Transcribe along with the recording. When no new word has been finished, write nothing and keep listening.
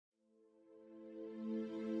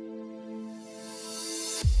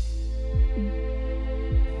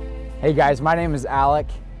Hey guys, my name is Alec.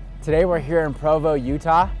 Today we're here in Provo,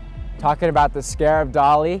 Utah, talking about the Scarab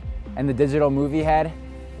Dolly and the digital movie head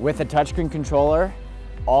with a touchscreen controller,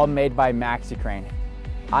 all made by Maxicrane.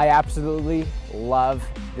 I absolutely love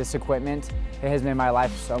this equipment. It has made my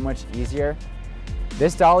life so much easier.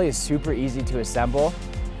 This dolly is super easy to assemble.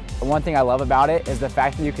 And one thing I love about it is the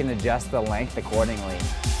fact that you can adjust the length accordingly.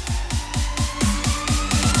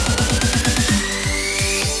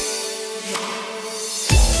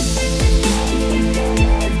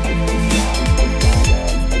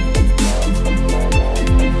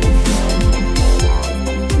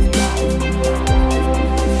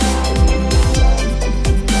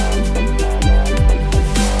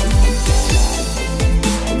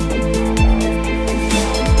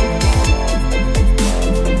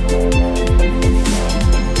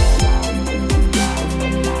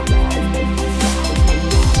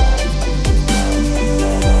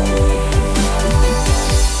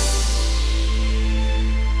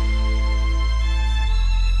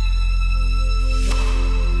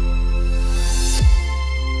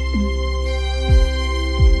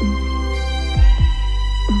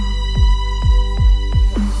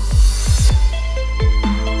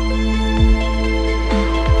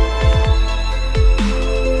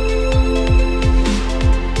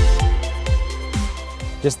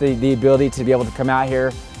 Just the ability to be able to come out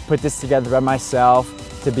here, put this together by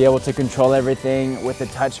myself, to be able to control everything with the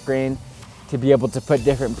touchscreen, to be able to put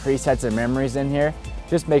different presets and memories in here,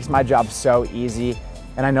 just makes my job so easy.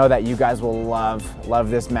 And I know that you guys will love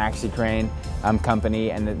this Maxicrane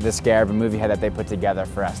company and the Scarab movie head that they put together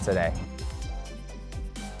for us today.